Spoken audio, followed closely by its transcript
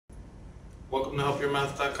Welcome to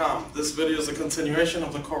HelpYourMath.com. This video is a continuation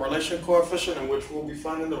of the correlation coefficient in which we'll be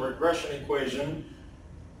finding the regression equation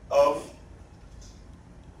of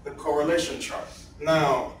the correlation chart.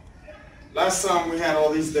 Now, last time we had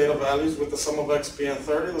all these data values with the sum of x being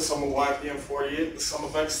 30, the sum of y being 48, the sum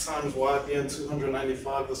of x times y being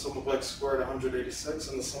 295, the sum of x squared 186,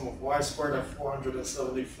 and the sum of y squared at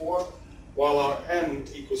 474, while our n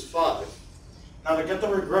equals 5. Now to get the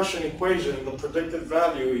regression equation, the predicted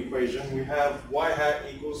value equation, we have y hat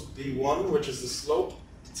equals b1, which is the slope,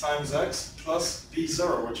 times x, plus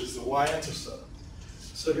b0, which is the y-intercept.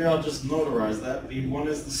 So here I'll just notarize that. b1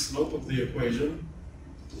 is the slope of the equation,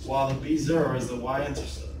 while the b0 is the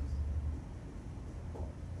y-intercept.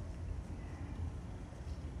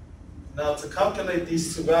 Now to calculate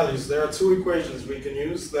these two values, there are two equations we can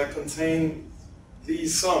use that contain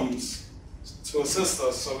these sums to assist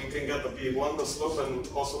us so we can get the b1, the slope, and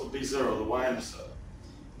also the b0, the y-intercept.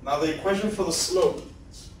 Now the equation for the slope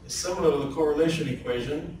is similar to the correlation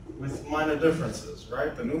equation with minor differences,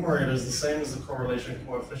 right? The numerator is the same as the correlation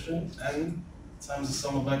coefficient, n times the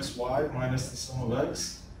sum of xy minus the sum of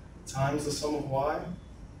x times the sum of y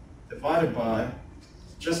divided by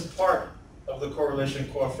just part of the correlation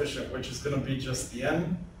coefficient, which is going to be just the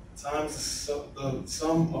n, times the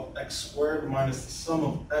sum of x squared minus the sum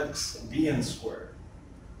of x bn squared.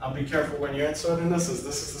 Now be careful when you're inserting this, as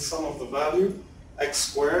this is the sum of the value, x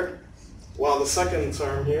squared, while the second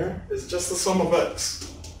term here is just the sum of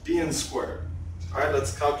x, bn squared. Alright,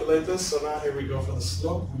 let's calculate this. So now here we go for the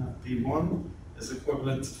slope. b1 is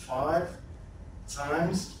equivalent to 5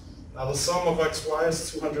 times, now the sum of xy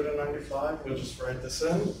is 295, we'll just write this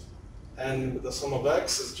in, and the sum of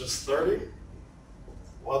x is just 30.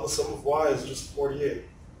 While the sum of y is just 48.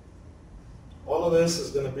 All of this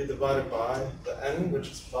is going to be divided by the n,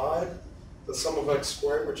 which is 5, the sum of x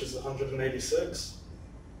squared, which is 186,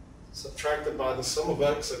 subtracted by the sum of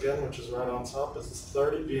x, again, which is right on top, is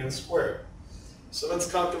 30 bn squared. So let's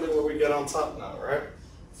calculate what we get on top now, right?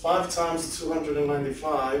 5 times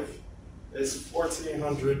 295 is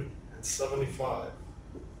 1,475,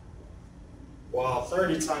 while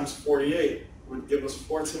 30 times 48 would give us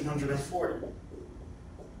 1,440.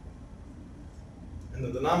 In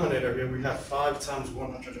the denominator here, we have 5 times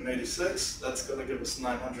 186. That's going to give us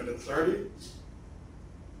 930.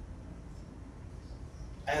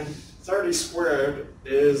 And 30 squared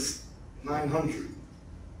is 900.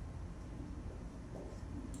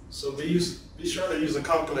 So be sure to use a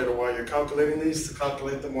calculator while you're calculating these to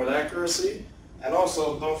calculate them with accuracy. And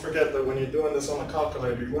also, don't forget that when you're doing this on a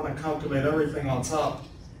calculator, you want to calculate everything on top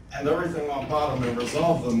and everything on bottom and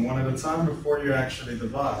resolve them one at a time before you actually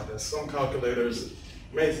divide. As some calculators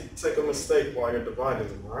may take a mistake while you're dividing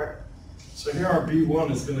them, all right? So here our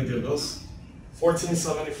b1 is going to give us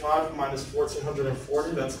 1475 minus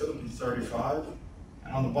 1440, that's going to be 35.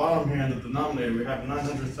 And on the bottom here in the denominator, we have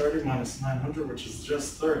 930 minus 900, which is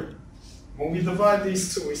just 30. When we divide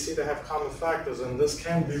these two, we see they have common factors, and this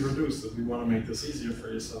can be reduced if we want to make this easier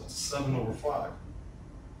for yourself to 7 over 5.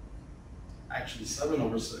 Actually, 7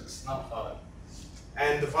 over 6, not 5.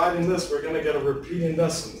 And dividing this, we're going to get a repeating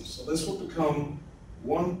decimal. So this will become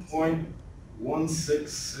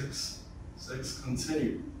 1.1666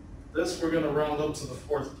 continued. This we're going to round up to the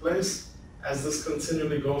 4th place. As this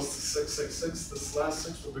continually goes to 666, this last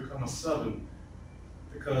 6 will become a 7.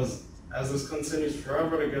 Because as this continues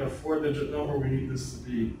forever, to get a 4-digit number, we need this to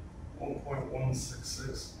be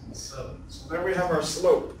 1.166 and 7. So there we have our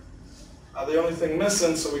slope. The only thing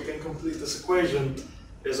missing, so we can complete this equation,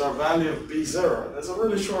 is our value of b0. There's a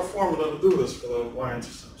really short formula to do this for the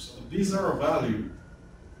y-intercept. So the b0 value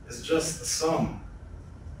is just the sum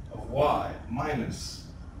of y minus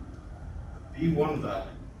the b1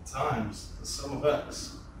 value times the sum of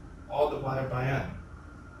x, all divided by n.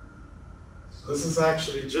 So this is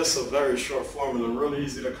actually just a very short formula, really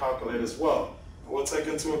easy to calculate as well. And we'll take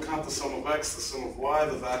into account the sum of x, the sum of y,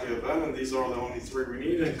 the value of n, and these are the only 3 we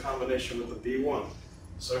need in combination with the b1.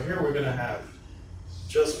 So here we're going to have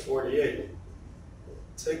just 48.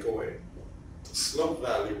 Take away the slope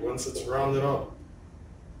value once it's rounded up,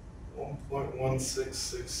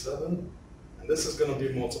 1.1667, and this is going to be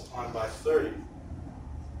multiplied by 30.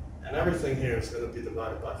 And everything here is going to be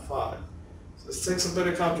divided by 5. So this takes a bit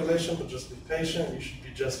of calculation, but just be patient. You should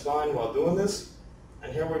be just fine while doing this.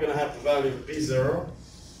 And here we're going to have the value of b0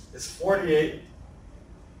 is 48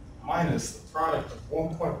 minus the product of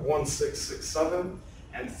 1.1667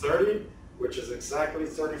 and 30, which is exactly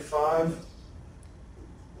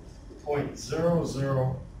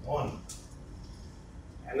 35.001.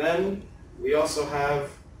 And then we also have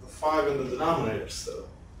the 5 in the denominator still.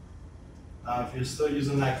 Now, if you're still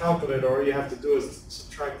using that calculator, all you have to do is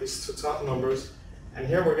subtract these two top numbers, and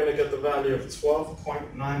here we're going to get the value of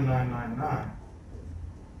 12.9999.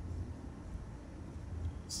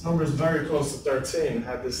 This number is very close to 13.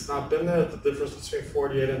 Had this not been there, the difference between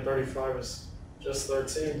 48 and 35 is just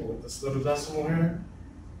 13, but with this little decimal here,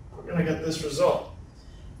 we're going to get this result.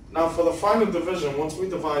 Now for the final division, once we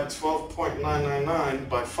divide 12.999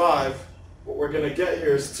 by 5, what we're going to get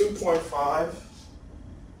here is 2.5,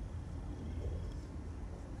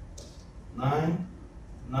 9,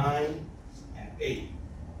 9, and 8.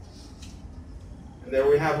 And there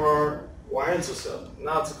we have our y-intercept.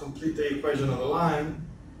 Now to complete the equation of the line,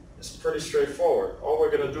 it's pretty straightforward. All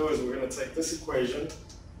we're going to do is we're going to take this equation,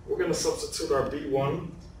 we're going to substitute our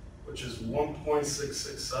b1, which is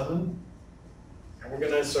 1.667, and we're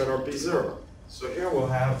going to insert our b0. So here we'll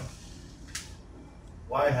have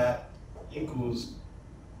y hat equals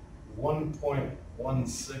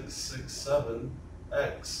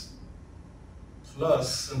 1.1667x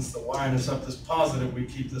plus, since the y-intercept is positive, we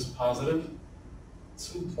keep this positive,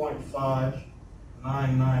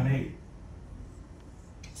 2.5998.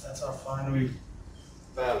 That's our final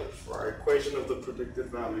value for our equation of the predicted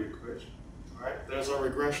value equation. All right, there's our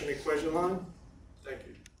regression equation line. Thank you.